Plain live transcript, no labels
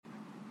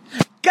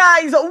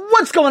Guys,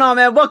 what's going on,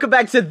 man? Welcome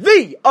back to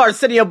the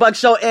Arsenio Buck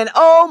Show, and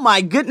oh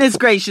my goodness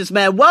gracious,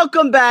 man,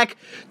 welcome back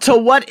to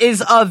what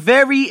is a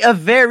very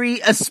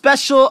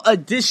special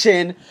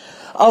edition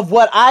of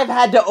what I've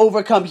had to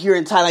overcome here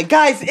in Thailand.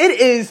 Guys, it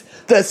is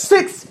the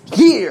 6th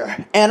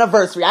year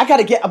anniversary. I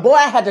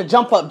had to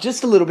jump up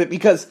just a little bit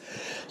because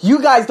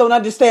you guys don't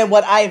understand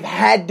what I've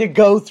had to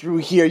go through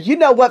here. You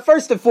know what?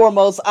 First and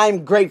foremost,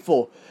 I'm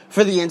grateful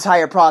for the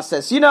entire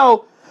process. You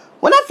know,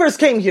 when I first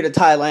came here to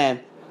Thailand,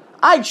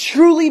 I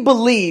truly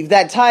believe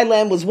that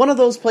Thailand was one of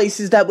those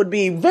places that would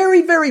be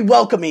very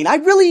welcoming. I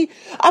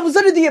was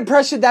under the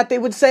impression that they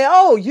would say,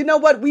 oh, you know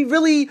what, we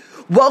really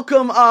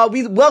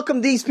welcome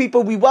these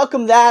people, we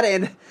welcome that,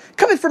 and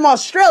coming from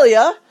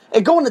Australia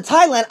and going to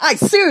Thailand, I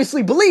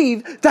seriously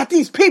believe that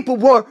these people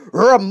were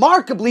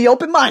remarkably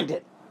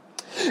open-minded.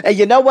 And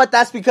you know what,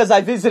 that's because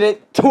I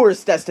visited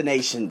tourist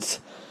destinations.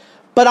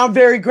 But I'm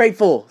very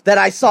grateful that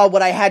I saw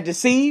what I had to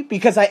see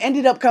because I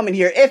ended up coming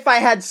here. If I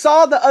had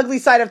saw the ugly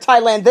side of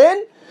Thailand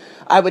then,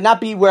 I would not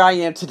be where I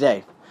am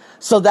today.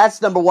 So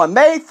that's number one.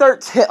 May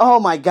 13th. Oh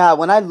my God,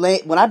 when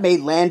I made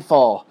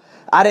landfall,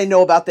 I didn't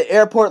know about the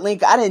airport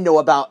link. I didn't know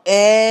about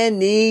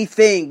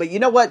anything. But you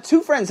know what?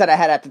 Two friends that I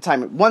had at the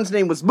time. One's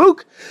name was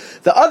Mook.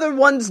 The other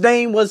one's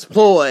name was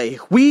Ploy.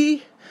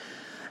 We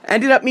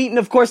ended up meeting,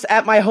 of course,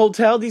 at my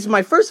hotel. These are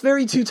my first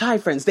two Thai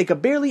friends. They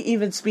could barely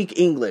even speak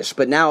English,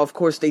 but now, of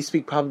course, they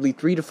speak probably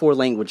 3 to 4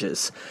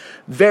 languages.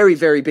 Very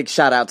big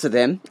shout out to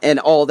them and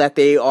all that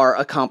they are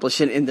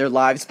accomplishing in their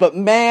lives. But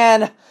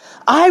man,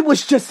 I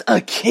was just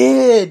a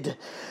kid.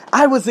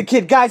 I was a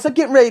kid. Guys, I'm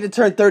getting ready to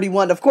turn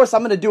 31. Of course,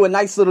 I'm going to do a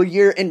nice little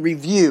year in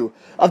review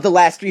of the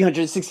last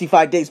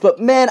 365 days. But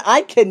man,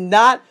 I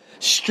cannot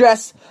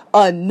stress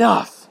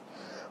enough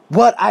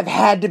what I've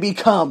had to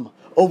become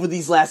over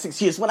these last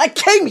 6 years. When I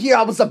came here,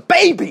 I was a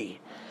baby.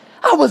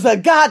 I was a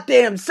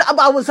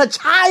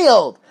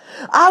child.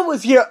 I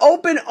was here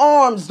open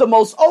arms, the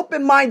most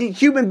open-minded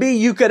human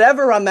being you could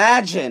ever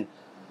imagine.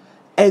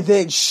 And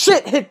then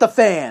shit hit the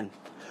fan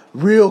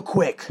real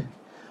quick.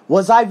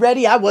 Was I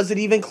ready? I wasn't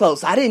even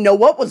close. I didn't know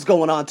what was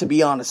going on, to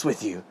be honest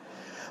with you.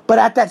 But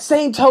at that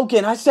same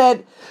token, I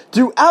said,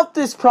 throughout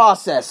this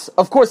process,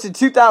 of course, in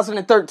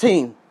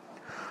 2013,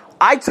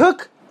 I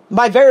took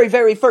my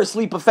very first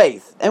leap of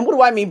faith. And what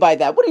do I mean by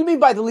that? What do you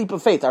mean by the leap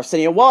of faith,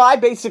 Arsenio? Well,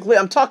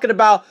 I'm talking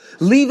about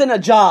leaving a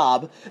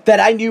job that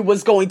I knew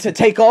was going to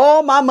take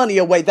all my money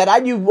away, that I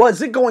knew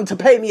wasn't going to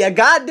pay me a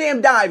goddamn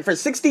dime for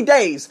 60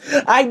 days.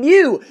 I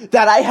knew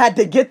that I had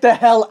to get the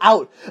hell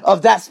out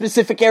of that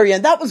specific area.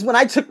 And that was when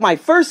I took my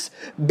first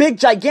big,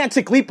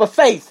 gigantic leap of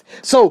faith.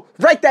 So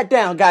write that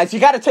down, guys. You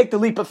got to take the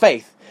leap of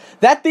faith.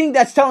 That thing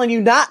that's telling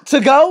you not to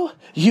go,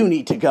 you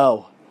need to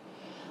go.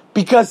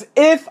 Because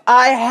if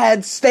I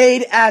had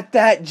stayed at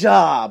that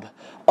job,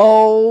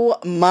 oh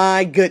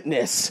my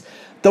goodness,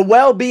 the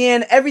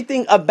well-being,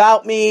 everything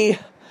about me,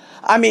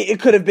 I mean, it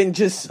could have been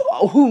just,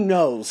 who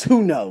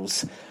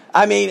knows?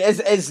 I mean,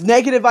 as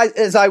negative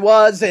as I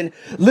was and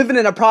living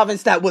in a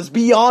province that was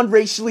beyond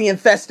racially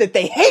infested,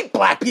 they hate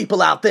black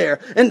people out there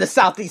in the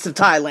southeast of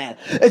Thailand.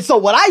 And so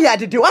what I had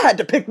to do, I had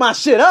to pick my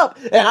shit up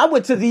and I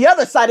went to the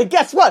other side and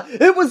guess what?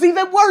 It was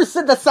even worse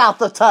in the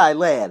south of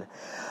Thailand.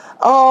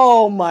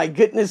 Oh my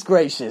goodness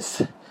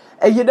gracious.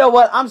 And you know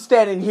what? I'm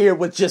standing here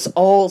with just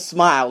all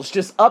smiles,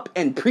 just up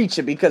and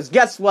preaching because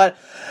guess what?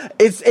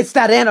 It's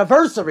that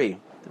anniversary,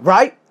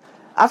 right?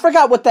 I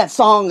forgot what that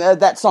song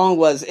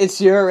was.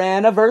 It's your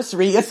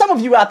anniversary. And some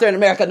of you out there in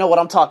America know what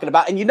I'm talking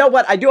about. And you know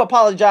what? I do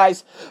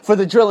apologize for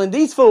the drilling.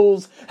 These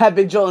fools have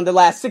been drilling the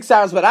last 6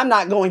 hours, but I'm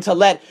not going to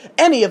let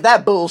any of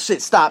that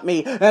bullshit stop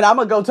me. And I'm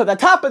going to go to the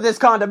top of this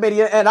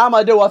condominium and I'm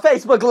going to do a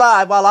Facebook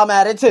Live while I'm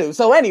at it too.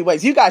 So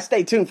anyways, you guys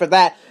stay tuned for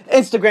that.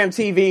 Instagram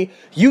TV.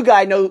 You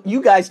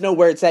guys know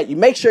where it's at. You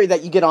make sure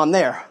that you get on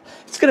there.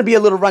 It's going to be a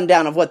little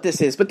rundown of what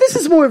this is, but this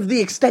is more of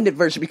the extended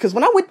version because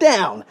when I went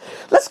down,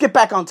 let's get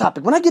back on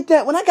topic. When I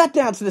got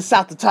down to the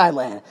south of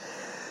Thailand,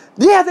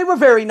 yeah, they were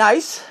very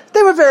nice.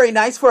 They were very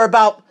nice for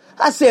about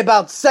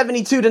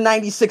 72 to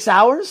 96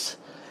 hours.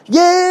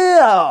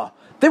 Yeah,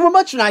 they were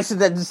much nicer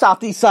than the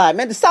southeast side.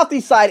 Man, the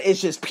southeast side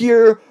is just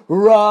pure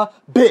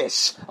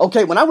rubbish.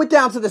 Okay, when I went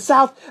down to the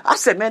south, I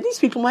said, man, these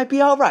people might be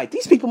all right.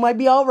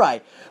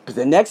 But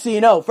the next thing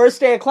you know, first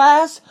day of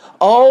class,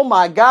 oh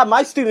my God,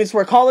 my students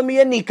were calling me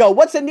a Nico.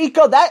 What's a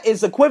Nico? That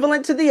is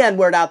equivalent to the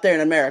N-word out there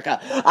in America.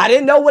 I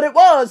didn't know what it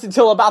was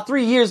until about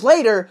 3 years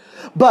later,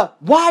 but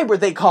why were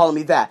they calling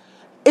me that?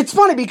 It's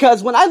funny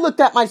because when I looked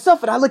at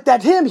myself and I looked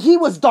at him, he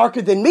was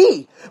darker than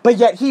me, but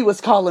yet he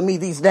was calling me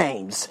these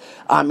names.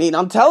 I mean,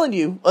 I'm telling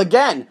you,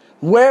 again,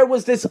 where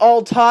was this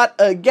all taught?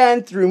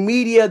 Again, through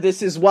media.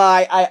 This is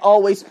why I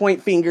always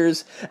point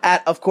fingers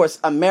at, of course,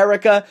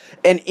 America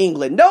and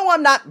England. No,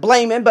 I'm not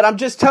blaming, but I'm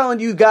just telling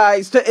you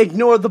guys to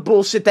ignore the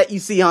bullshit that you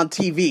see on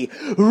TV.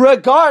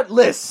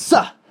 Regardless.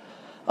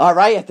 All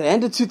right, at the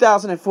end of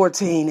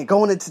 2014 and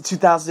going into at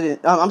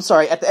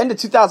the end of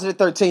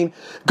 2013,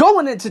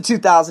 going into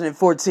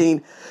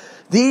 2014,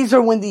 These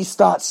are when these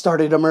thoughts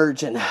started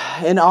emerging.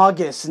 In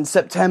August and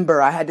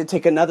September, I had to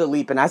take another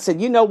leap. And I said,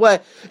 you know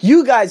what?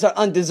 You guys are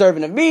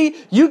undeserving of me.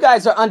 You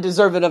guys are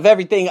undeserving of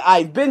everything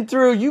I've been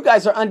through. You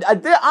guys are,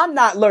 I'm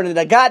not learning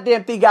a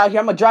goddamn thing out here.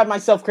 I'm going to drive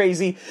myself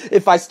crazy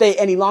if I stay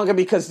any longer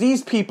because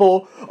these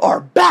people are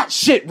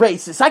batshit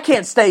racist. I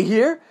can't stay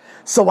here.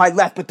 So I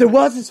left. But there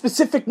was a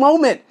specific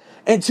moment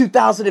in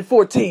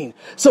 2014.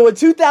 So in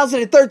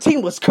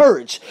 2013 was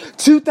courage.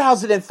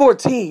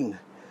 2014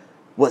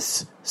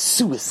 was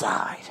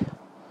suicide.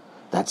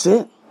 That's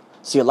it.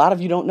 See, a lot of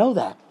you don't know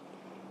that.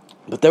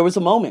 But there was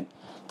a moment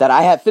that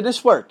I had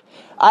finished work.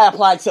 I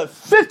applied to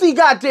 50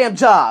 goddamn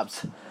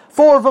jobs.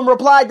 4 of them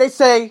replied, they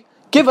say,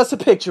 give us a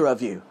picture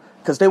of you.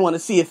 Because they want to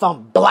see if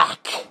I'm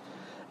black.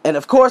 And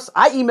of course,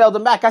 I emailed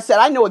them back. I said,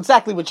 I know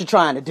exactly what you're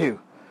trying to do.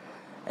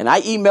 And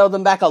I emailed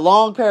them back a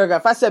long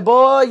paragraph. I said,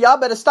 boy, y'all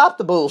better stop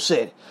the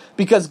bullshit.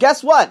 Because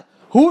guess what?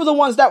 Who were the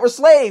ones that were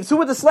slaves? Who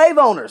were the slave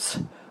owners?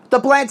 The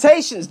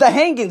plantations, the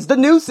hangings, the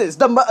nooses,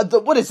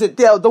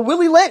 the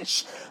Willie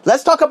Lynch.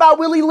 Let's talk about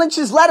Willie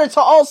Lynch's letter to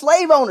all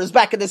slave owners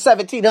back in the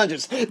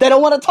 1700s. They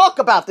don't want to talk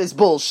about this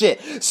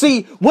bullshit.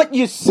 See, what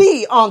you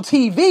see on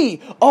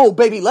TV, oh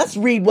baby, let's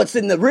read what's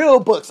in the real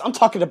books. I'm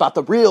talking about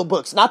the real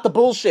books, not the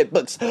bullshit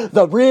books,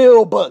 the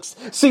real books.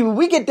 See, when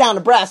we get down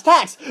to brass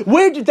tacks,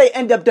 where did they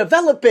end up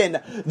developing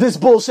this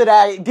bullshit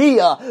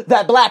idea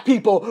that black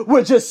people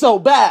were just so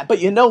bad? But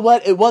you know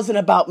what? It wasn't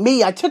about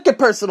me. I took it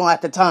personal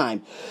at the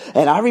time.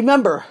 And I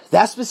remember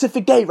that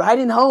specific day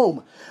riding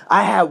home.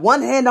 I had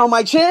one hand on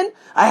my chin.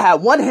 I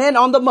had one hand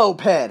on the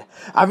moped.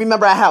 I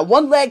remember I had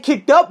one leg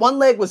kicked up, one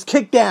leg was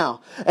kicked down.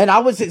 And I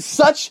was in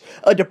such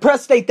a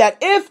depressed state that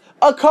if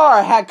a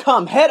car had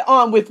come head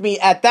on with me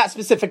at that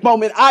specific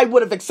moment, I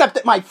would have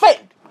accepted my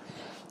fate.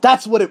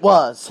 That's what it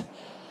was.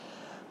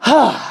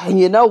 And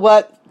you know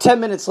what? 10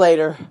 minutes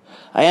later,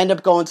 I end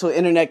up going to an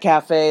internet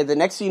cafe. The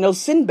next thing you know,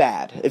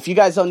 Sinbad. If you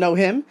guys don't know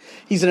him,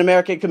 he's an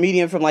American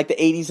comedian from like the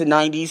 80s and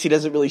 90s. He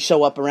doesn't really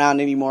show up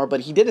around anymore, but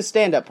he did a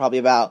stand-up probably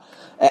about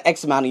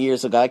X amount of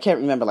years ago. I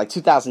can't remember, like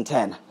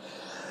 2010.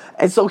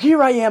 And so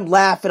here I am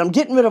laughing. I'm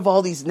getting rid of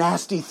all these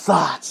nasty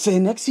thoughts.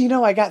 And next thing you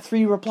know, I got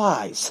 3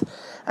 replies.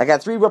 I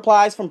got 3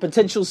 replies from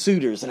potential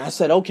suitors. And I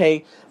said,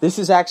 okay, this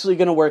is actually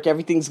going to work.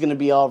 Everything's going to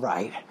be all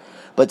right.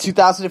 But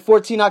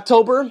 2014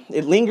 October,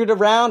 it lingered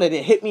around and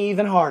it hit me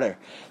even harder.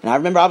 And I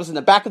remember I was in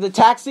the back of the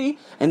taxi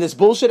and this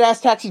bullshit ass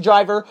taxi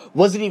driver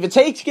wasn't even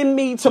taking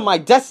me to my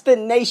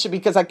destination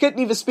because I couldn't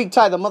even speak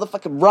Thai. The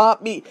motherfucker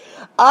robbed me.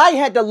 I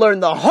had to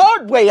learn the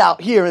hard way out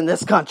here in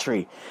this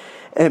country.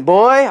 And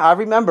boy, I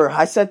remember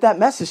I sent that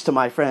message to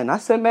my friend. I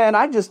said, man,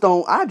 I just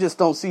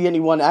don't see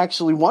anyone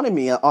actually wanting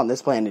me on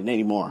this planet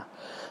anymore.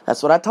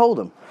 That's what I told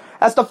him.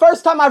 That's the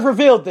first time I've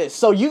revealed this.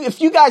 So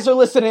if you guys are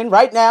listening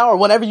right now or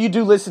whenever you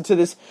do listen to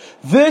this,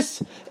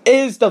 this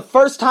is the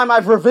first time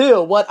I've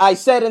revealed what I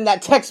said in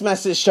that text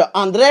message to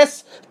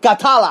Andres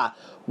Catala,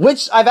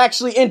 which I've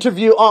actually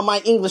interviewed on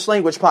my English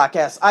language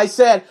podcast. I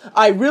said,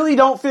 I really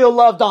don't feel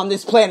loved on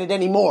this planet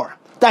anymore.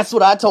 That's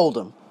what I told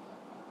him.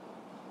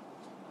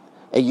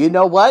 And you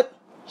know what?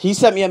 He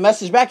sent me a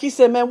message back. He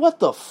said, man,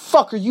 what the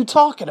fuck are you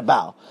talking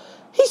about?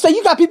 He said,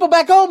 you got people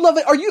back home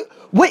loving,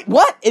 wait,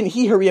 what? And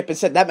he hurried up and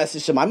sent that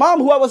message to my mom,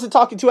 who I wasn't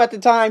talking to at the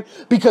time,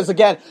 because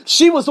again,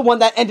 she was the one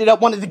that ended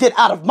up wanting to get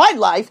out of my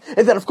life.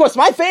 And then of course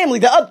my family,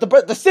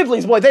 the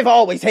siblings, boy, they've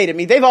always hated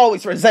me. They've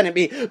always resented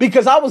me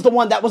because I was the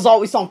one that was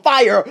always on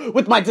fire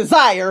with my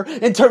desire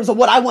in terms of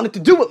what I wanted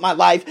to do with my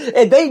life.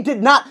 And they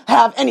did not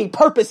have any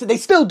purpose, and they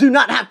still do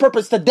not have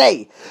purpose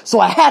today. So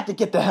I had to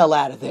get the hell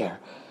out of there.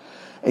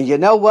 And you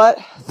know what?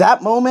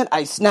 That moment,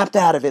 I snapped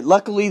out of it.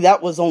 Luckily,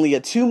 that was only a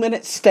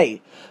 2-minute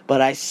state. But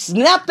I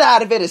snapped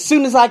out of it as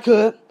soon as I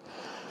could.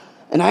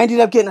 And I ended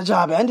up getting a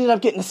job. I ended up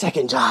getting a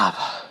second job.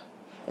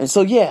 And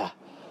so, yeah,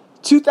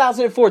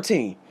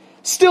 2014.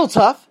 Still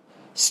tough.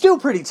 Still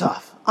pretty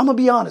tough. I'm going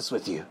to be honest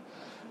with you.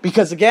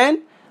 Because,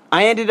 again,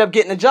 I ended up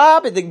getting a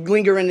job and then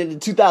lingering into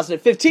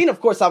 2015.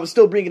 Of course, I was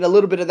still bringing a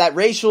little bit of that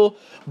racial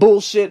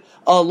bullshit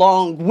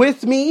along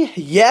with me.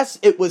 Yes,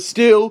 it was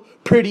still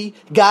pretty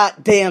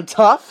goddamn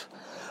tough.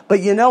 But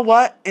you know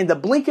what? In the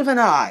blink of an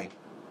eye,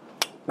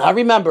 I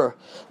remember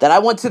that I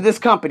went to this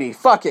company.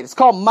 Fuck it. It's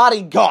called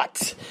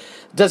Marigot.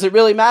 Does it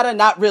really matter?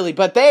 Not really.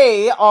 But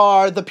they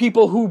are the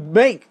people who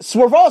make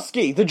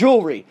Swarovski, the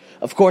jewelry.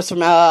 Of course,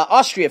 from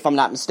Austria, if I'm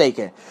not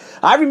mistaken.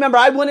 I remember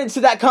I went into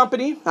that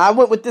company. I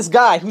went with this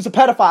guy who's a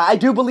pedophile. I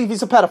do believe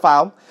he's a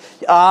pedophile.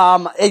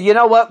 And you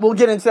know what? We'll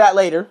get into that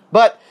later.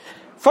 But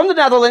from the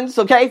Netherlands,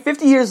 okay,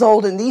 50 years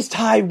old, and these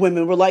Thai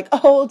women were like,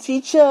 oh,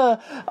 teacher,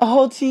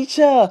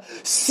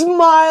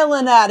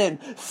 smiling at him,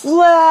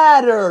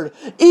 flattered.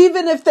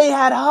 Even if they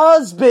had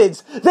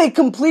husbands, they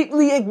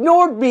completely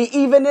ignored me,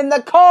 even in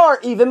the car,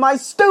 even my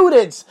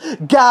students.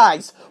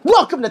 Guys,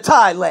 welcome to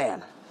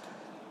Thailand.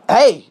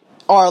 Hey,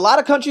 are a lot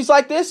of countries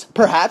like this?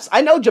 Perhaps.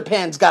 I know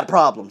Japan's got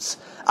problems.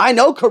 I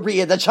know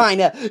Korea,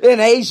 China,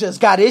 and Asia's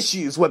got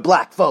issues with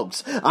black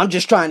folks. I'm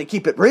just trying to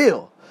keep it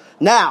real.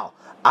 Now,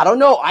 I don't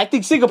know. I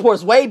think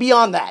Singapore's way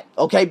beyond that.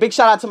 Okay, big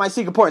shout out to my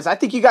Singaporeans. I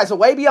think you guys are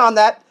way beyond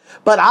that.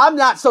 but I'm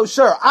not so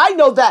sure. I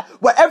know that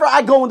wherever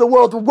I go in the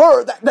world,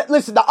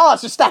 listen, the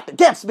odds are stacked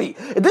against me.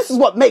 And this is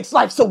what makes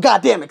life so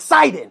goddamn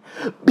exciting.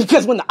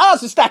 Because when the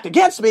odds are stacked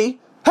against me,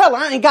 hell,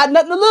 I ain't got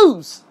nothing to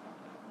lose.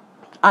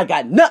 I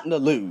got nothing to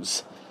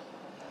lose.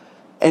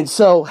 And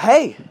so,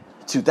 hey,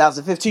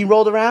 2015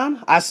 rolled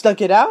around. I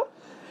stuck it out.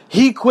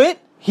 He quit.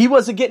 He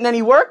wasn't getting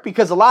any work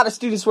because a lot of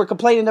students were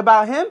complaining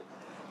about him.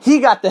 He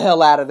got the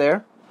hell out of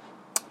there.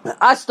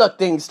 I stuck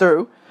things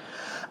through.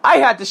 I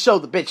had to show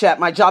the bitch at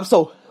my job.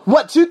 So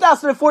what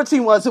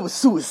 2014 was, it was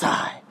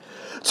suicide.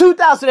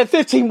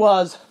 2015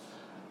 was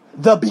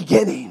the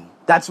beginning.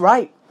 That's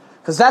right.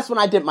 Because that's when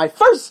I did my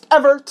first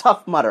ever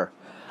Tough Mudder.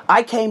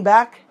 I came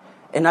back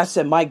and I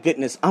said, my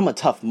goodness, I'm a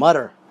Tough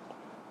Mudder.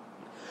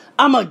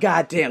 I'm a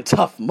goddamn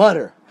Tough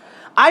Mudder.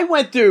 I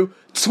went through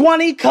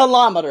 20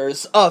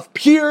 kilometers of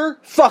pure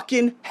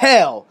fucking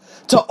hell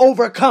to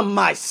overcome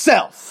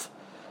myself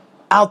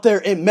out there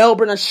in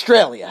Melbourne,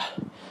 Australia.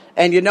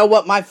 And you know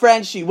what, my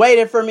friend, she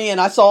waited for me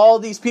and I saw all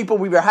these people,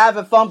 we were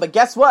having fun, but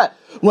guess what?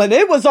 When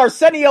it was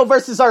Arsenio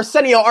versus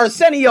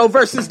Arsenio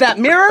versus that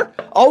mirror,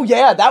 oh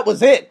yeah, that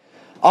was it.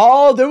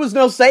 Oh, there was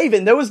no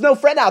saving. There was no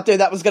friend out there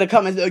that was going to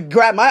come and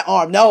grab my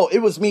arm. No, it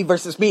was me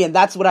versus me, and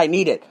that's what I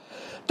needed.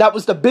 That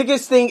was the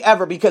biggest thing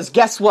ever, because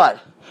guess what?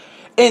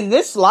 In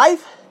this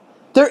life,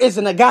 there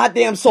isn't a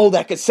goddamn soul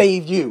that could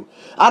save you.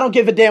 I don't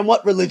give a damn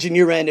what religion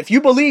you're in. If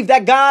you believe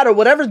that God or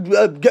whatever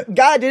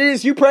God it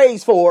is you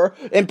praise for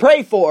and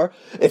pray for,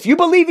 if you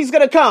believe he's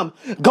going to come,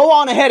 go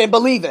on ahead and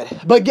believe it.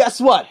 But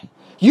guess what?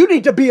 You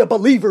need to be a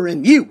believer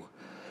in you.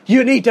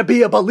 You need to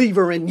be a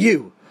believer in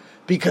you.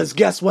 Because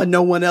guess what?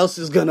 No one else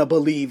is going to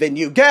believe in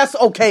you. Guess?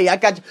 Okay, I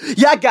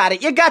got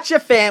it. You got your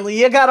family.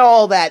 You got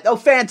all that. Oh,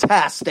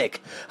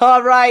 fantastic.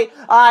 All right.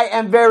 I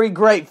am very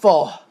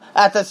grateful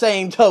at the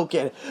same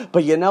token.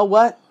 But you know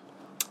what?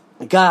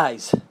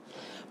 Guys,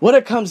 what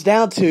it comes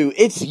down to,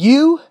 it's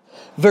you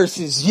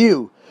versus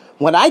you.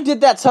 When I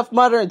did that Tough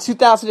Mudder in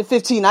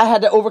 2015, I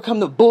had to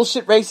overcome the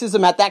bullshit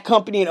racism at that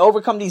company and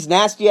overcome these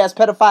nasty-ass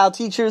pedophile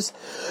teachers.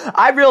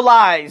 I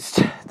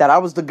realized that I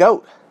was the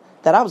GOAT.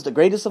 That I was the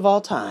greatest of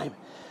all time.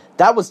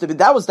 That was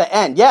the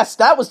end. Yes,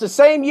 that was the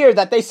same year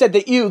that they said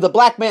that you, the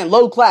black man,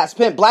 low class,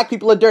 pimp, black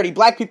people are dirty,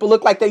 black people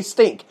look like they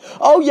stink.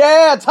 Oh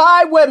yeah,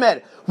 Thai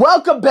women.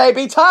 Welcome,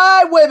 baby,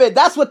 Thai women.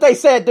 That's what they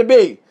said to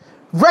me.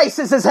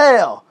 Racist as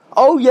hell.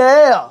 Oh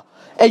yeah.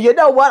 And you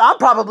know what? I'm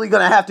probably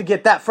going to have to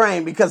get that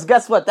framed, because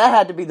guess what? That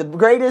had to be the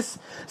greatest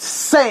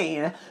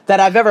saying that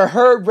I've ever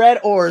heard, read,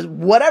 or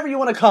whatever you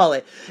want to call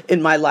it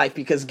in my life.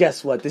 Because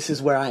guess what? This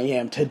is where I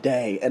am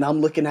today. And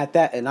I'm looking at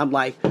that and I'm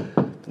like,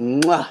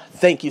 mwah,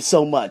 thank you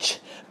so much.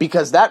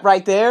 Because that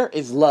right there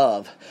is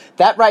love.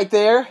 That right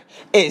there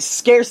is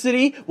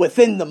scarcity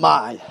within the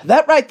mind.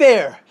 That right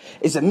there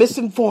is a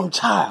misinformed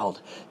child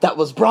that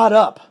was brought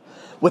up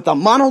with a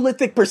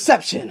monolithic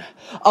perception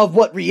of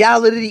what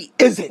reality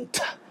isn't.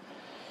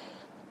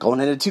 Going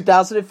into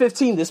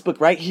 2015, this book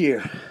right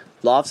here,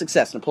 Law of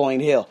Success, Napoleon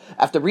Hill.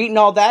 After reading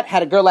all that,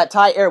 had a girl at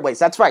Thai Airways.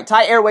 That's right,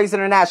 Thai Airways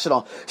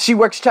International. She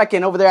works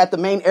check-in over there at the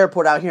main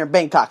airport out here in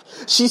Bangkok.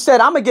 She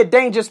said, I'm going to get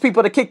dangerous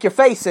people to kick your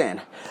face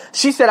in.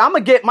 She said,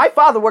 my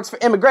father works for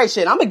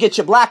immigration. I'm going to get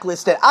you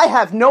blacklisted. I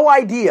have no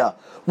idea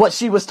what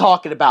she was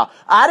talking about.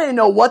 I didn't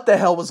know what the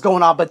hell was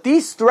going on. But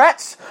these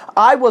threats,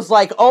 I was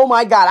like, oh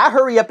my God. I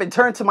hurry up and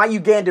turned to my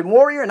Ugandan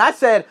warrior and I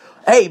said,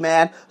 hey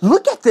man,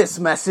 look at this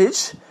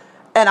message.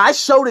 And I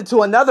showed it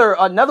to another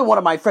one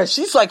of my friends.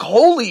 She's like,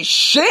 holy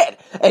shit.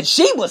 And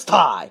she was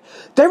Thai.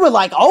 They were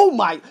like, oh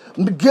my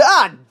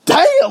God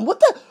damn.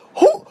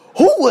 Who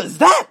was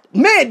that?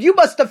 Man, you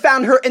must have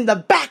found her in the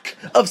back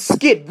of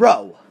Skid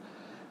Row.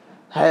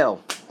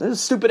 Hell, those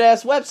stupid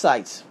ass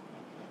websites.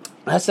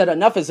 I said,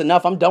 enough is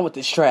enough. I'm done with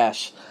this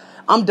trash.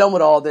 I'm done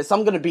with all this.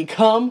 I'm going to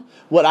become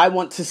what I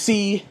want to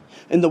see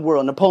in the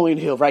world. Napoleon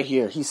Hill right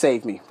here. He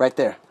saved me right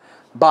there.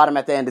 Bottom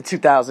at the end of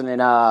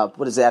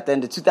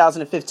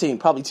 2015,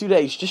 probably 2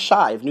 days just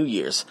shy of New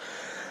Year's.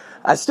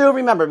 I still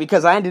remember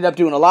because I ended up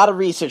doing a lot of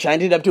research. I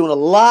ended up doing a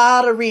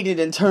lot of reading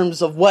in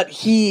terms of what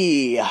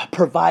he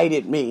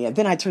provided me. And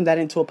then I turned that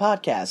into a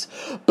podcast.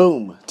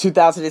 Boom.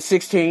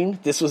 2016,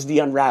 this was the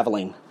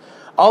unraveling.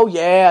 Oh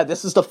yeah,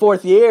 this is the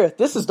fourth year.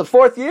 This is the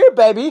fourth year,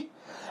 baby.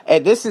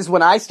 And this is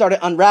when I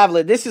started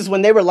unraveling. This is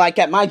when they were like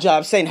at my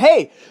job saying,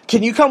 hey,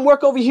 can you come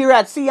work over here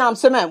at Siam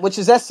Cement, which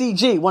is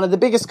SCG, one of the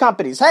biggest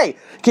companies. Hey,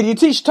 can you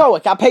teach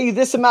TOEIC? I'll pay you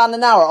this amount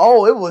an hour.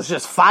 Oh, it was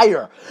just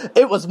fire.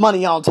 It was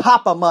money on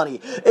top of money.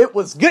 It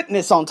was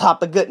goodness on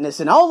top of goodness.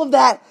 And all of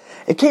that,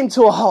 it came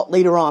to a halt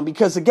later on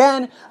because,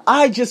 again,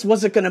 I just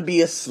wasn't going to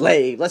be a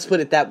slave. Let's put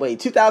it that way.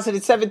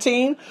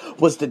 2017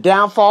 was the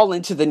downfall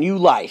into the new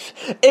life.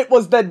 It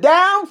was the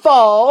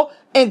downfall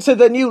into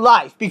the new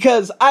life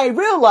because I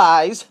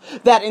realized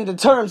that in the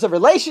terms of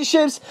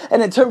relationships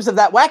and in terms of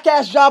that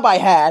whack-ass job I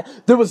had,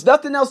 there was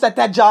nothing else that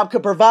job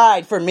could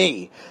provide for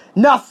me.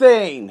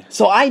 Nothing.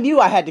 So I knew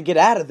I had to get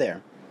out of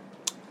there.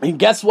 And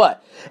guess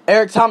what?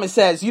 Eric Thomas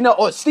says,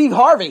 or Steve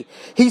Harvey,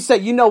 he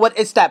said, you know what?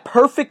 It's that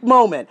perfect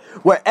moment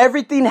where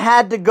everything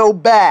had to go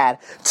bad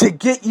to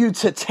get you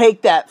to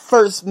take that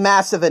first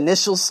massive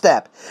initial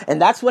step.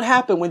 And that's what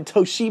happened when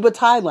Toshiba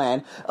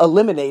Thailand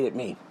eliminated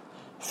me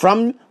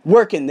from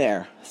working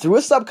there through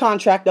a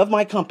subcontract of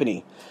my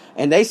company.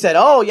 And they said,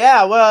 oh,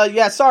 yeah, well,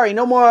 yeah, sorry,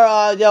 no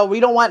more, we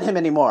don't want him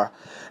anymore.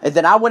 And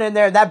then I went in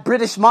there, that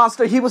British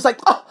monster, he was like,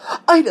 oh,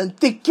 I don't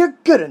think you're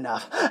good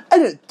enough. I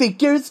don't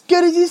think you're as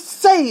good as you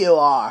say you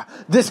are.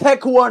 This head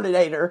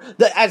coordinator,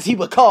 as he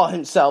would call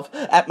himself,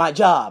 at my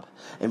job.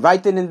 And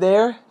right then and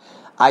there,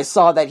 I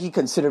saw that he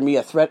considered me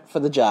a threat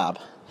for the job.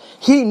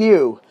 He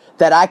knew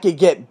that I could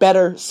get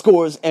better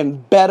scores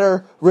and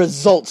better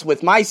results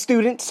with my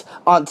students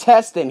on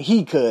tests than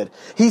he could.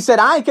 He said,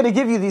 I ain't going to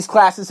give you these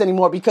classes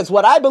anymore because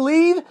what I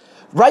believe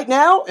right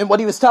now, and what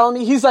he was telling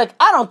me, he's like,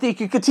 I don't think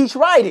you could teach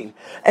writing.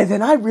 And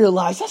then I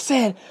realized, I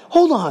said,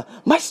 hold on,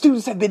 my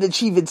students have been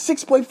achieving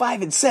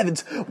 6.5 and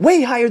 7s,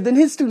 way higher than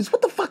his students.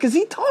 What the fuck is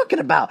he talking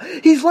about?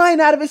 He's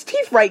lying out of his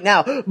teeth right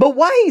now. But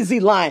why is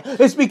he lying?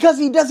 It's because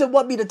he doesn't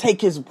want me to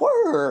take his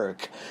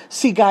work.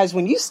 See, guys,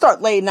 when you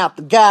start laying out all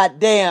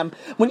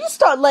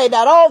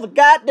the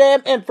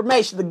goddamn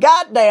information, the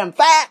goddamn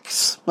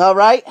facts, all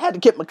right? Had to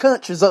get my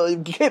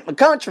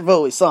country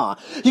voice on.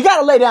 You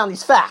got to lay down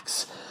these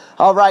facts,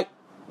 all right?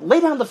 Lay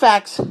down the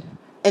facts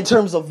in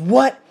terms of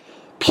what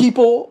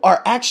people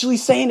are actually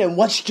saying and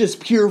what's just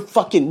pure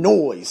fucking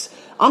noise.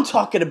 I'm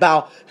talking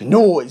about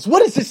noise.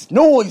 What is this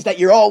noise that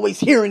you're always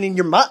hearing in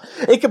your mind?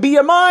 It could be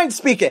your mind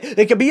speaking.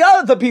 It could be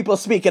other people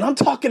speaking. I'm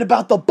talking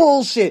about the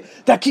bullshit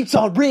that keeps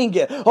on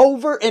ringing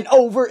over and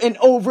over and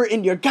over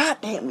in your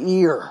goddamn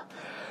ear.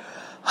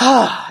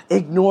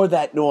 Ignore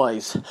that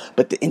noise.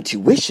 But the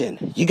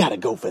intuition, you gotta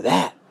go for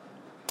that.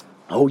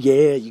 Oh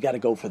yeah, you gotta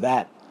go for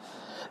that.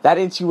 That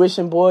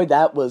intuition, boy,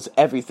 that was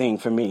everything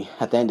for me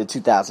at the end of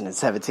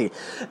 2017.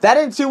 That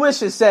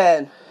intuition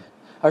said,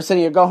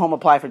 Arsenio, go home,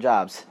 apply for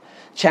jobs.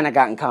 China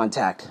got in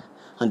contact.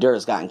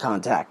 Honduras got in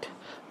contact.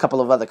 A couple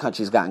of other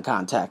countries got in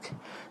contact.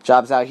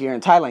 Jobs out here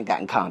in Thailand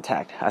got in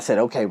contact. I said,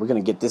 okay, we're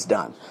going to get this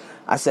done.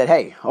 I said,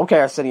 hey,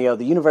 okay, Arsenio,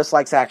 the universe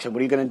likes action. What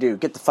are you going to do?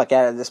 Get the fuck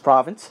out of this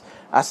province?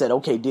 I said,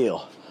 okay,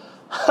 deal.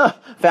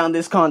 Found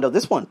this condo.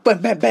 This one. Bam,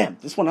 bam, bam.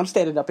 This one I'm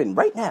standing up in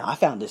right now. I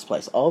found this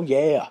place. Oh,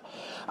 yeah.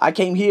 I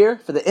came here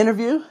for the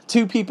interview.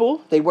 2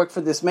 people. They work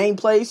for this main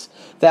place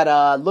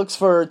that looks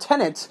for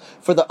tenants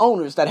for the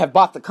owners that have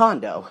bought the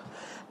condo.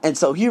 And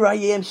so here I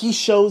am. He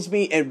shows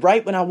me. And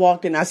right when I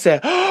walked in, I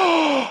said,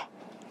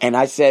 and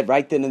I said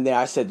right then and there,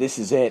 I said, this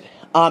is it.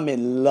 I'm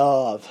in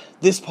love.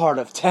 This part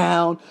of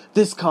town,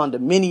 this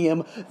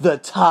condominium, the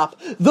top,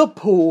 the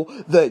pool,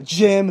 the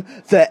gym,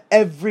 the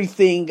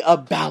everything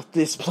about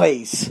this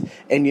place.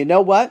 And you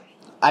know what?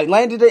 I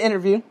landed the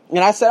interview and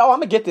I said, oh, I'm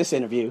going to get this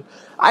interview.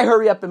 I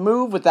hurry up and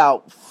move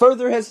without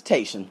further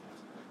hesitation.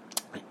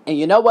 And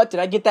you know what? Did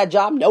I get that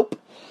job? Nope.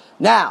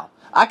 Now,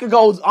 I could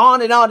go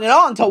on and on and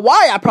on to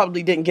why I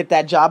probably didn't get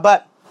that job.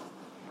 But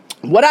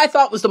what I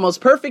thought was the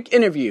most perfect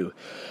interview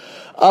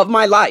of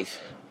my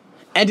life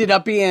ended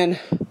up being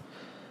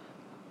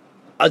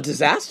a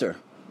disaster.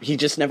 He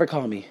just never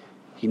called me.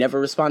 He never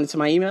responded to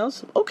my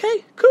emails.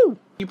 Okay, cool.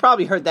 You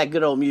probably heard that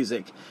good old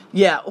music.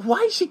 Yeah, why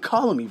is she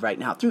calling me right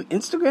now? Through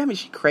Instagram? Is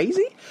she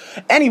crazy?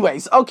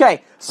 Anyways,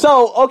 okay,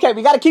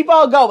 we got to keep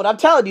on going. I'm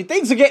telling you,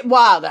 things are getting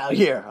wild out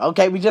here.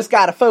 Okay, we just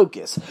got to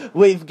focus.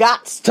 We've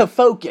got to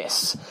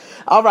focus.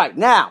 All right,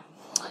 now,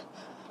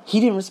 he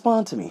didn't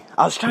respond to me.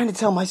 I was trying to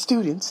tell my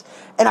students,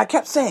 and I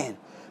kept saying,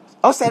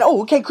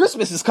 oh, okay,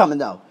 Christmas is coming,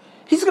 though.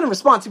 He's going to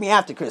respond to me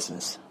after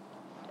Christmas.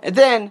 And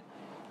then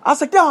I was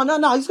like, no,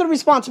 he's going to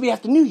respond to me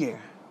after New Year.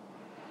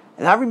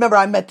 And I remember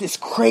I met this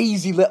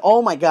crazy,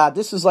 oh my God,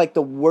 this is like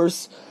the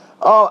worst.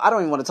 Oh, I don't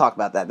even want to talk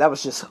about that. That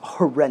was just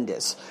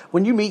horrendous.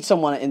 When you meet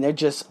someone and they're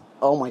just,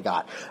 oh my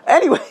God.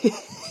 Anyway,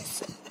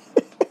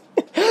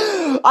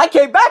 I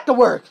came back to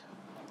work.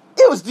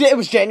 It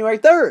was January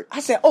 3rd.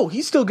 I said, oh,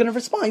 he's still going to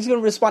respond. He's going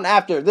to respond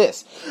after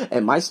this.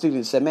 And my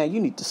student said, man,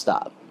 you need to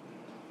stop.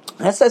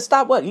 And I said,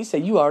 stop what? He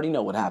said, you already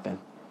know what happened.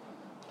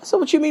 I said,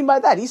 what you mean by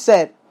that? He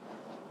said,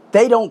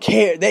 they don't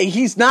care.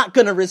 He's not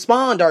going to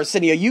respond,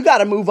 Arsenio. You got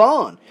to move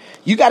on.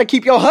 You got to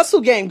keep your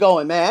hustle game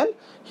going, man.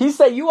 He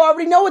said, you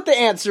already know what the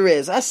answer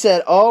is. I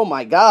said, oh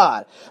my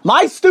God.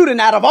 My student,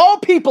 out of all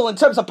people in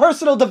terms of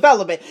personal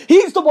development,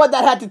 he's the one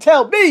that had to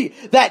tell me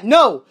that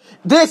no,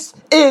 this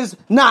is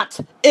not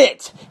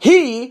it.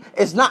 He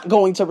is not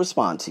going to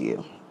respond to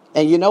you.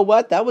 And you know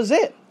what? That was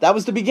it. That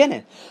was the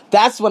beginning.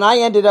 That's when I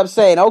ended up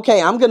saying,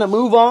 okay, I'm going to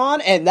move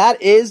on. And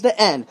that is the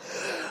end.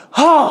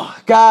 Oh,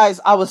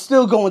 guys, I was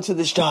still going to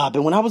this job.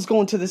 And when I was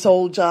going to this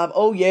old job,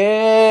 oh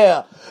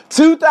yeah,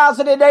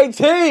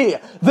 2018,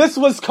 this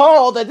was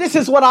called, and this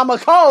is what I'm going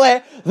to call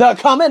it, the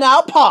coming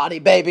out party,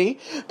 baby.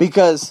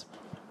 Because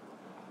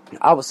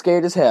I was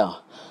scared as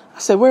hell. I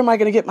said, where am I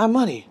going to get my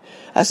money?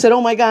 I said,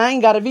 oh my God, I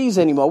ain't got a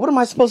visa anymore. What am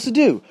I supposed to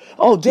do?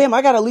 Oh, damn,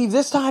 I got to leave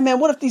this time, man.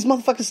 What if these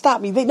motherfuckers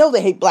stop me? They know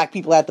they hate black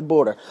people at the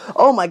border.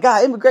 Oh my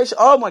God, immigration.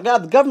 Oh my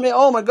God, the government.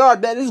 Oh my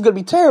God, man, this is going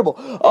to be terrible.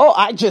 Oh,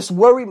 I just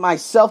worried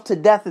myself to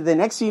death. And the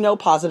next thing you know,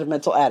 positive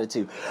mental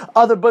attitude.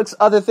 Other books,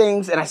 other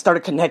things. And I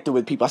started connecting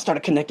with people. I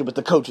started connecting with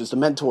the coaches, the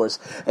mentors.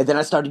 And then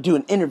I started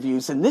doing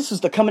interviews. And this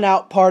was the coming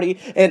out party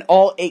in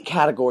all 8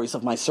 categories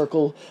of my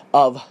circle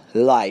of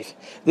life.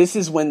 This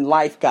is when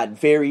life got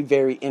very,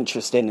 very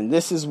interesting. And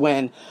this is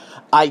when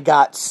I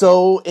got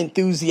so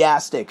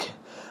enthusiastic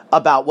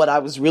about what I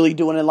was really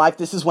doing in life.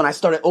 This is when I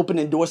started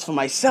opening doors for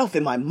myself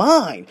in my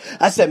mind.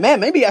 I said,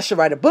 man, maybe I should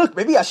write a book.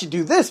 Maybe I should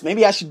do this.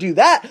 Maybe I should do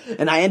that.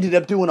 And I ended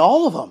up doing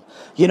all of them.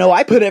 You know,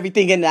 I put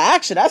everything into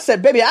action. I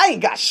said, baby, I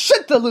ain't got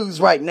shit to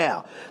lose right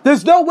now.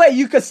 There's no way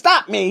you could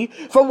stop me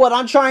from what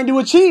I'm trying to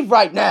achieve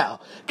right now.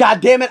 God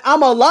damn it,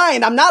 I'm a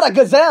lion. I'm not a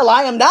gazelle.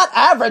 I am not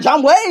average.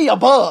 I'm way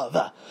above.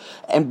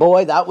 And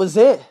boy, that was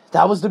it.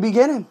 That was the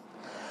beginning.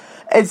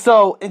 And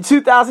so in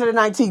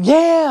 2019,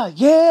 yeah,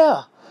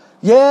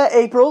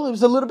 April, it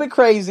was a little bit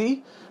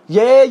crazy.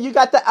 Yeah, you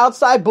got the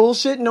outside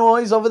bullshit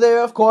noise over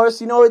there, of course.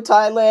 You know, in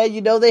Thailand,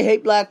 you know they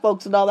hate black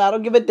folks and all that. I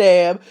don't give a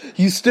damn.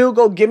 You still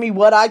go give me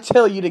what I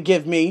tell you to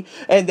give me,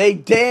 and they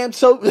damn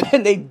so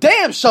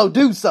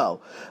do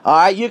so. All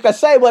right, you can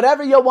say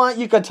whatever you want.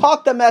 You can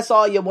talk the mess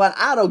all you want.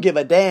 I don't give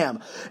a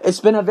damn. It's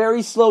been a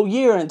very slow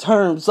year in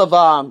terms of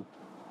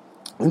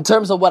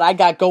what I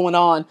got going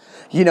on,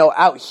 you know,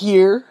 out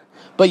here.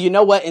 But you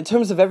know what? In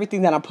terms of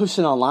everything that I'm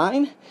pushing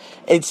online,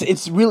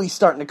 it's really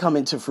starting to come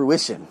into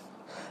fruition.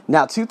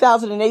 Now,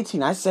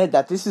 2018, I said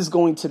that this is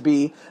going to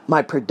be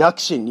my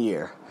production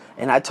year.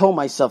 And I told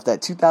myself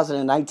that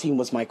 2019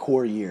 was my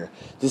core year.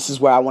 This is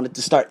where I wanted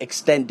to start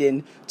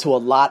extending to a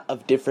lot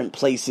of different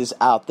places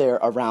out there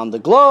around the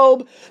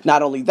globe.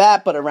 Not only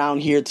that, but around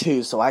here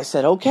too. So I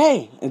said,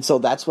 okay. And so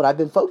that's what I've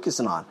been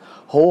focusing on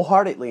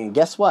wholeheartedly. And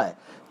guess what?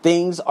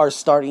 Things are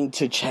starting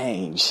to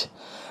change.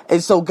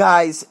 And so,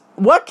 guys,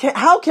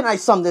 how can I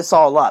sum this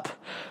all up?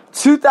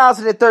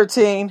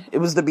 2013, it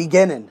was the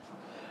beginning,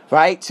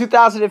 right?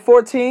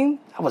 2014,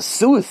 that was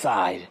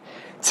suicide.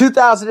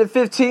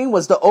 2015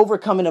 was the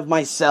overcoming of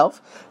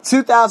myself.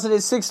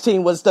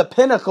 2016 was the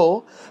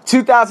pinnacle.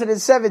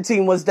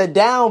 2017 was the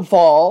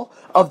downfall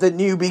of the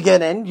new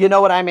beginning. You know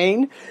what I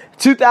mean?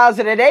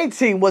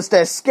 2018 was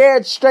the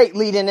scared straight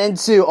leading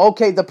into,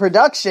 okay, the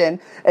production.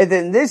 And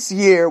then this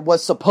year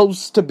was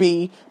supposed to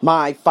be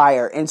my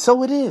fire. And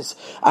so it is.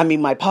 I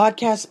mean, my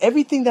podcast,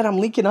 everything that I'm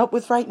linking up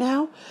with right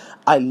now,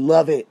 I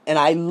love it. And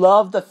I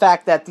love the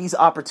fact that these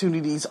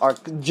opportunities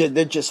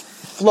they're just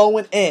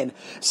flowing in.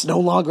 It's no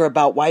longer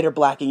about white or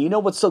black. And you know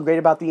what's so great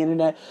about the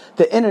internet?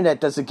 The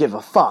internet doesn't give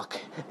a fuck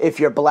if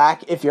you're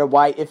black, if you're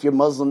white, if you're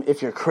Muslim,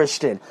 if you're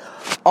Christian.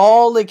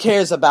 All it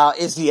cares about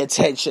is the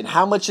attention.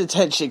 How much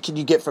attention can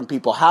you get from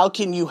people? How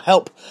can you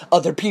help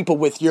other people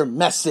with your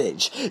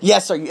message?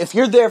 Yes, if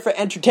you're there for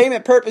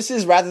entertainment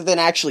purposes rather than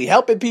actually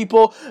helping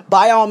people,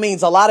 by all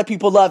means, a lot of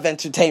people love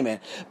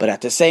entertainment. But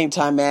at the same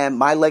time, man,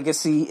 my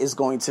legacy is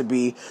going to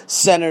be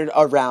centered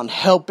around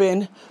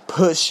helping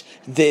push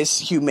this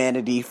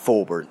humanity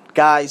forward.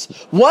 Guys,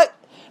 what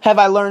have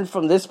I learned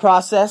from this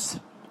process?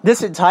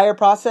 This entire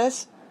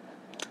process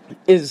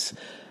is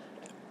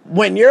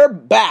when your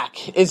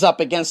back is up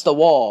against the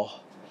wall,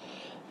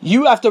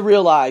 you have to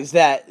realize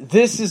that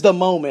this is the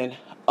moment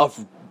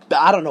of,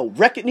 I don't know,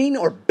 reckoning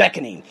or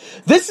beckoning.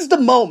 This is the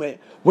moment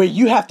where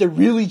you have to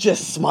really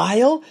just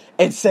smile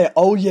and say,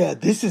 oh yeah,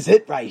 this is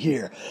it right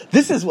here.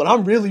 This is what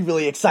I'm really,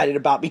 really excited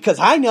about, because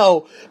I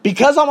know,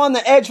 because I'm on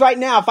the edge right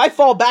now, if I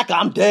fall back,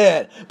 I'm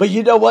dead. But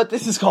you know what?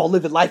 This is called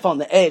living life on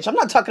the edge. I'm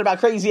not talking about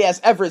crazy ass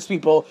Everest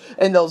people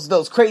and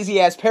those crazy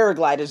ass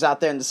paragliders out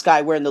there in the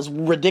sky wearing those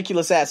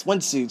ridiculous ass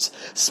windsuits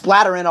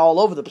splattering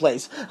all over the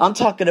place. I'm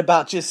talking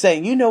about just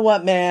saying, you know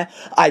what, man?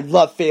 I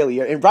love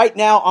failure. And right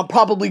now, I'm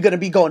probably going to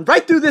be going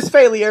right through this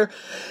failure.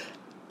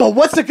 But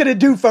what's it going to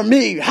do for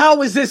me?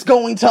 How is this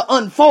going to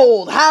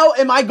unfold? How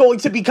am I going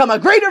to become a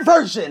greater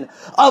version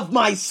of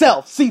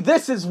myself? See,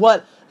 this is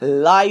what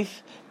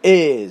life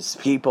is,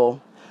 people.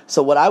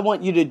 So what I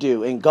want you to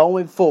do in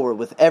going forward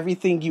with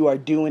everything you are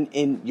doing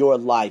in your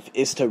life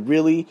is to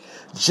really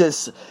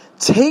just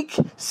take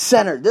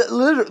center,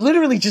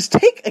 literally just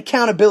take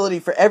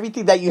accountability for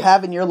everything that you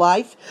have in your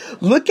life.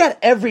 Look at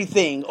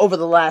everything over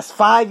the last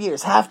 5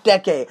 years, half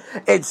decade,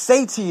 and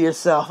say to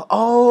yourself,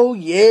 oh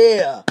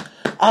yeah,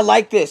 I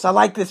like this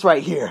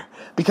right here.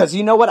 Because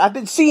you know what? I've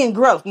been seeing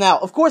growth. Now,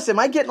 of course, am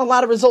I getting a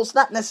lot of results?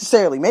 Not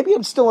necessarily. Maybe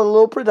I'm still in a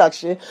little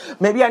production.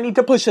 Maybe I need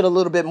to push it a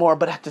little bit more.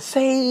 But at the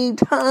same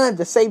time,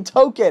 the same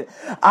token,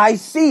 I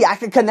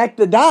can connect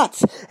the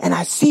dots and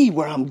I see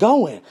where I'm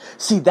going.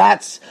 See,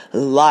 that's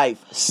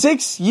life.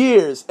 6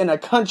 years in a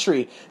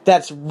country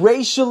that's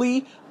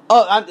racially,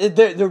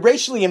 they're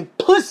racially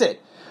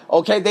implicit.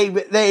 Okay,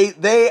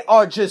 they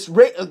are just,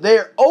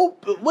 they're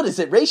open, what is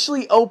it?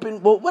 Racially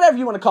open, well, whatever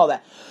you want to call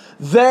that.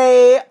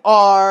 They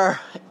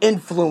are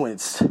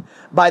influenced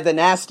by the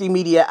nasty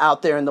media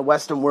out there in the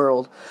Western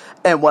world.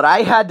 And what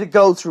I had to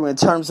go through in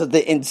terms of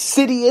the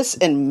insidious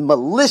and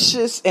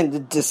malicious and the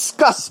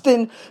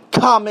disgusting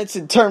comments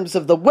in terms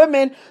of the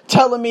women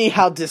telling me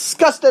how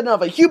disgusting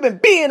of a human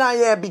being I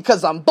am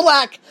because I'm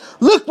black.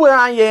 Look where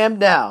I am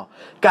now.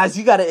 Guys,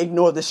 you got to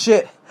ignore the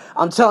shit.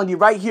 I'm telling you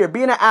right here,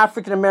 being an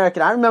African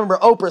American, I remember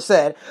Oprah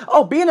said,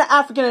 oh, being an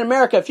African in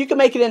America, if you can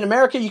make it in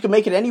America, you can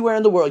make it anywhere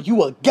in the world.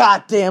 You a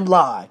goddamn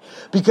lie.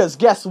 Because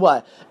guess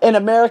what? In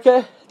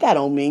America, that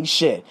don't mean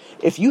shit.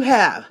 If you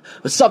have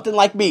something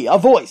like me, a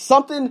voice,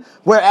 something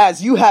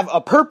whereas you have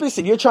a purpose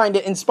and you're trying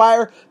to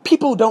inspire,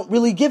 people don't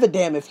really give a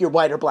damn if you're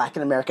white or black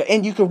in America.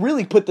 And you can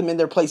really put them in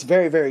their place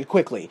very, very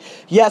quickly.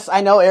 Yes,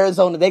 I know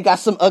Arizona, they got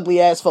some ugly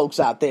ass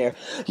folks out there.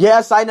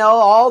 Yes, I know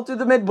all through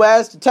the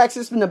Midwest,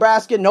 Texas,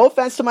 Nebraska. No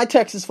offense to my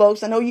Texas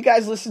folks. I know you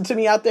guys listen to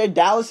me out there,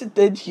 Dallas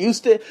and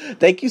Houston.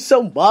 Thank you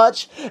so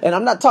much. And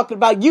I'm not talking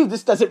about you.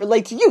 This doesn't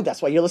relate to you.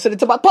 That's why you're listening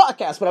to my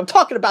podcast. But I'm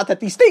talking about that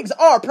these things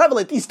are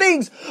prevalent. These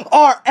things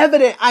are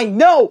evident. I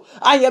know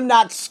I am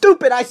not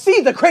stupid. I see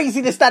the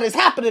craziness that is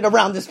happening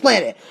around this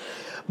planet.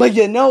 But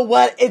you know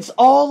what? It's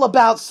all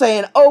about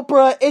saying,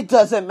 Oprah, it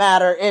doesn't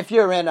matter if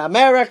you're in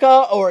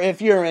America or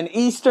if you're in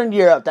Eastern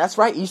Europe. That's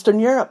right, Eastern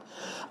Europe.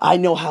 I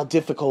know how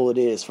difficult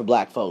it is for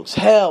black folks.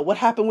 Hell, what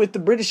happened with the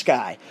British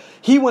guy?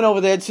 He went over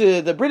there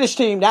to the British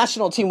team,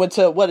 national team, went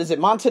to,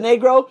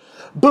 Montenegro?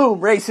 Boom,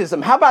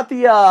 racism. How about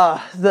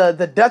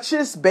the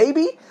Duchess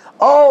baby?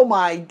 Oh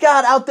my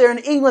God, out there in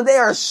England, they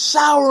are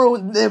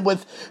showering them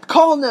with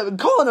calling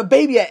a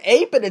baby an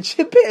ape and a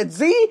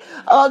chimpanzee.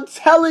 I'm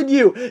telling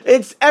you,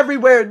 it's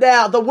everywhere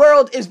now. The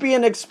world is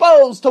being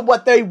exposed to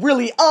what they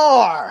really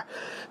are.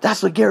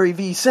 That's what Gary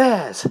Vee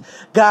says.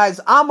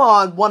 Guys, I'm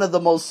on one of the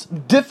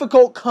most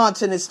difficult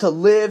continents to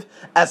live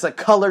as a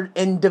colored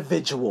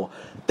individual.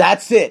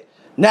 That's it.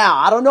 Now,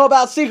 I don't know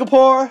about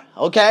Singapore,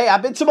 okay?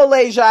 I've been to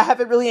Malaysia. I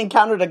haven't really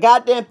encountered a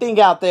goddamn thing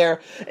out there.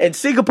 In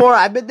Singapore,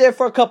 I've been there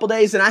for a couple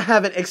days, and I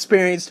haven't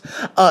experienced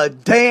a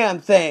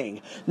damn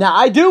thing. Now,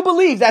 I do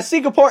believe that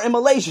Singapore and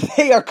Malaysia,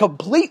 they are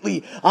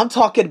completely, I'm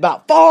talking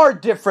about far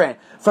different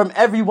from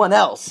everyone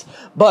else.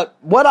 But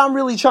what I'm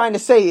really trying to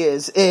say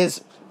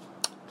is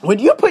when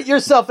you put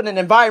yourself in an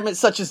environment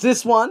such as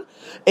this one,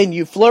 and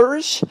you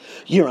flourish,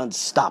 you're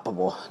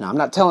unstoppable. Now, I'm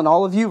not telling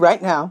all of you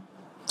right now.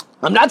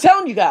 I'm not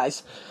telling you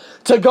guys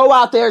to go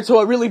out there to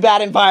a really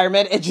bad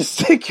environment and just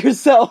stick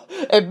yourself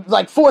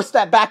and force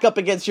that back up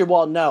against your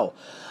wall. No,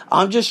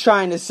 I'm just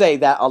trying to say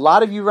that a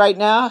lot of you right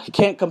now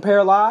can't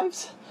compare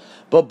lives.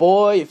 But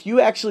boy, if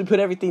you actually put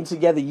everything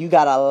together, you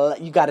got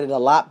it a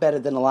lot better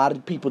than a lot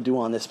of people do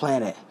on this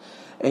planet.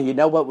 And you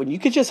know what? When you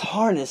could just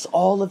harness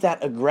all of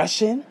that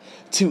aggression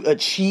to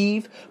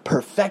achieve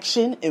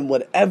perfection in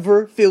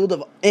whatever field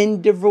of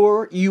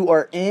endeavor you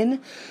are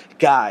in,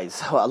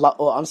 guys,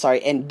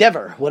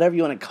 endeavor, whatever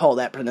you want to call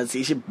that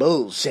pronunciation,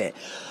 bullshit.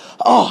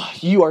 Oh,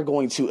 you are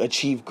going to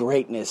achieve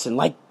greatness. And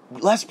like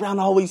Les Brown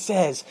always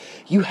says,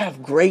 you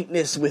have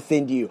greatness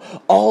within you.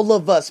 All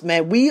of us,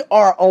 man, we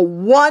are a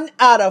 1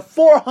 out of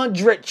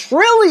 400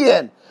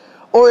 trillion.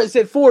 Or is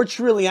it 4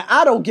 trillion?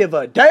 I don't give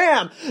a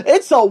damn.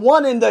 It's a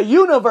 1 in the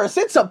universe.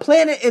 It's a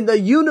planet in the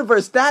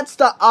universe. That's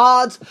the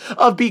odds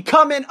of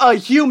becoming a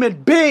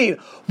human being.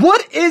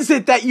 What is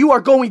it that you are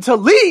going to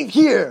leave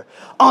here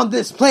on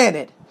this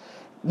planet?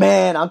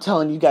 Man, I'm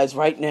telling you guys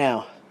right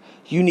now,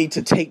 you need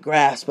to take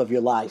grasp of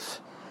your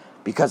life.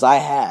 Because I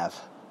have.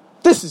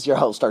 This is your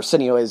host,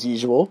 Arsenio, as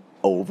usual.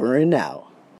 Over and out.